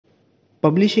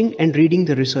Publishing and reading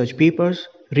the research papers,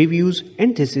 reviews,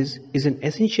 and theses is an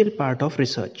essential part of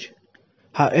research.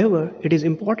 However, it is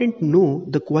important to know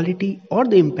the quality or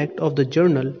the impact of the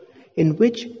journal in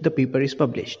which the paper is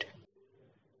published.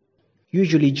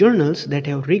 Usually, journals that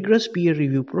have rigorous peer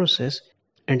review process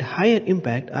and higher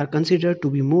impact are considered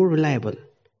to be more reliable.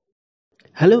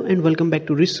 Hello and welcome back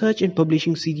to Research and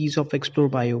Publishing series of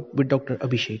XploreBio with Dr.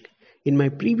 Abhishek. In my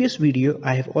previous video,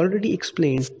 I have already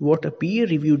explained what a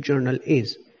peer-reviewed journal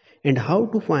is and how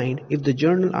to find if the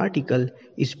journal article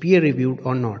is peer-reviewed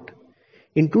or not.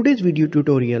 In today's video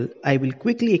tutorial, I will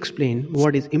quickly explain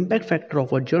what is impact factor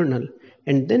of a journal,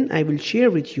 and then I will share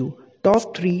with you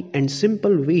top 3 and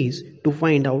simple ways to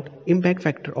find out impact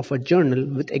factor of a journal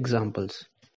with examples.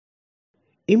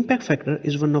 Impact factor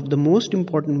is one of the most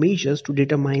important measures to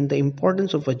determine the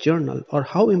importance of a journal or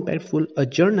how impactful a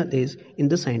journal is in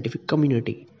the scientific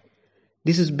community.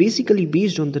 This is basically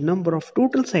based on the number of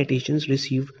total citations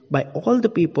received by all the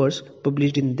papers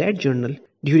published in that journal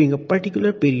during a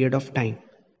particular period of time.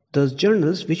 Thus,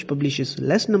 journals which publishes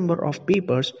less number of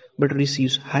papers but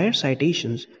receives higher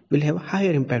citations will have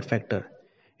higher impact factor,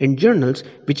 and journals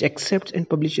which accepts and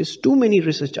publishes too many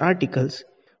research articles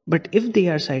but if they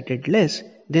are cited less,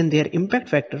 then their impact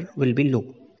factor will be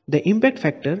low. The impact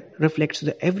factor reflects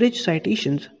the average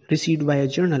citations received by a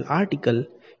journal article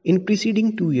in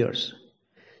preceding 2 years.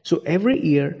 So every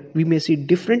year we may see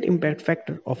different impact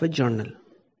factor of a journal.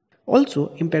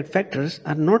 Also, impact factors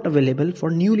are not available for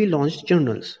newly launched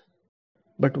journals.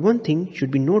 But one thing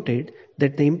should be noted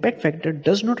that the impact factor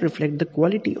does not reflect the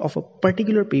quality of a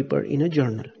particular paper in a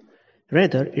journal.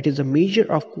 Rather, it is a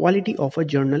measure of quality of a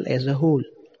journal as a whole.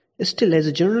 Still, as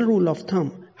a general rule of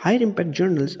thumb, higher impact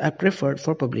journals are preferred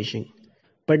for publishing.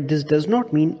 But this does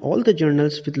not mean all the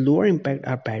journals with lower impact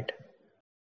are bad.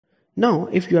 Now,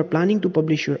 if you are planning to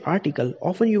publish your article,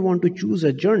 often you want to choose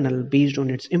a journal based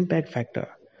on its impact factor.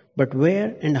 But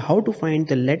where and how to find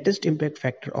the latest impact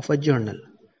factor of a journal?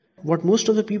 What most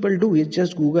of the people do is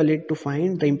just Google it to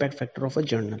find the impact factor of a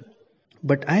journal.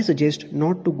 But I suggest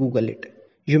not to Google it.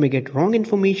 You may get wrong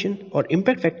information or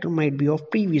impact factor might be of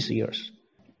previous years.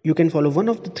 You can follow one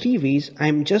of the 3 ways I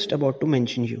am just about to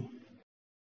mention you.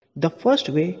 The first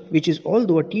way, which is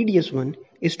although a tedious one,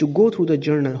 is to go through the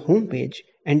journal homepage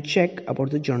and check about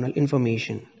the journal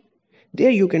information. There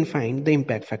you can find the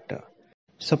impact factor.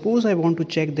 Suppose I want to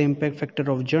check the impact factor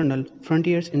of journal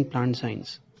Frontiers in Plant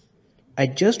Science. I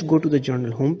just go to the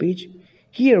journal homepage.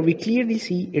 Here we clearly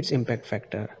see its impact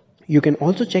factor. You can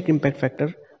also check impact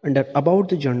factor under About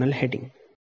the Journal heading.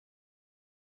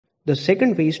 The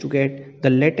second way is to get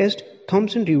the latest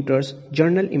Thomson Reuters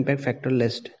Journal Impact Factor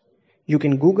list. You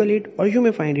can Google it or you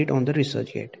may find it on the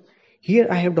ResearchGate. Here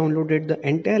I have downloaded the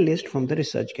entire list from the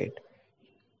ResearchGate.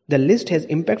 The list has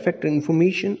impact factor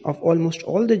information of almost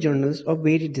all the journals of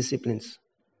various disciplines.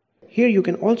 Here you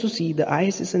can also see the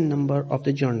ISSN number of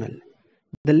the journal.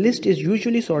 The list is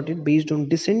usually sorted based on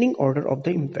descending order of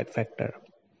the impact factor.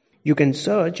 You can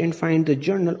search and find the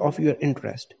journal of your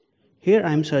interest. Here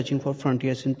I am searching for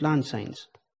Frontiers in Plant Science.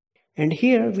 And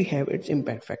here we have its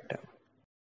impact factor.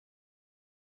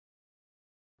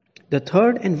 The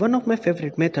third and one of my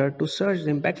favorite method to search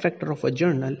the impact factor of a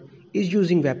journal is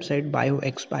using website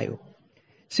BioXbio.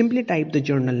 Simply type the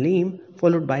journal name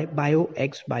followed by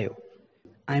BioXbio.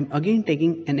 I am again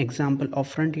taking an example of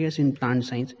Frontiers in Plant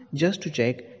Science just to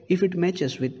check if it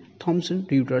matches with Thomson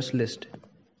Reuters list.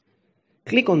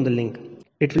 Click on the link.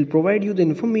 It will provide you the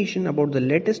information about the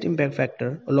latest impact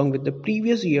factor along with the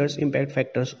previous year's impact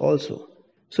factors also.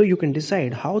 So you can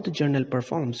decide how the journal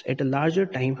performs at a larger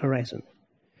time horizon.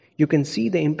 You can see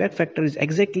the impact factor is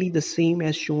exactly the same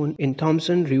as shown in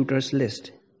Thomson Reuters list.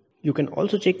 You can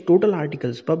also check total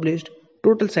articles published,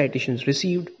 total citations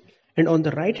received, and on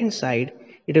the right hand side,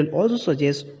 it will also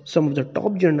suggest some of the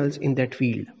top journals in that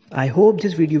field. I hope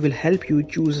this video will help you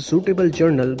choose a suitable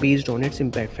journal based on its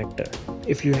impact factor.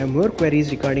 If you have more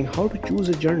queries regarding how to choose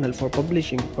a journal for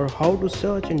publishing or how to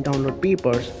search and download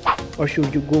papers, or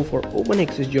should you go for open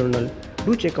access journal,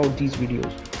 do check out these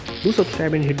videos. Do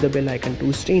subscribe and hit the bell icon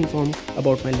to stay informed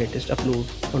about my latest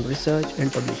uploads on research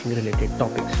and publishing related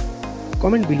topics.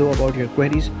 Comment below about your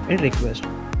queries and requests.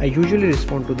 I usually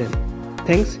respond to them.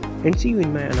 Thanks and see you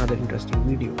in my another interesting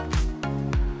video.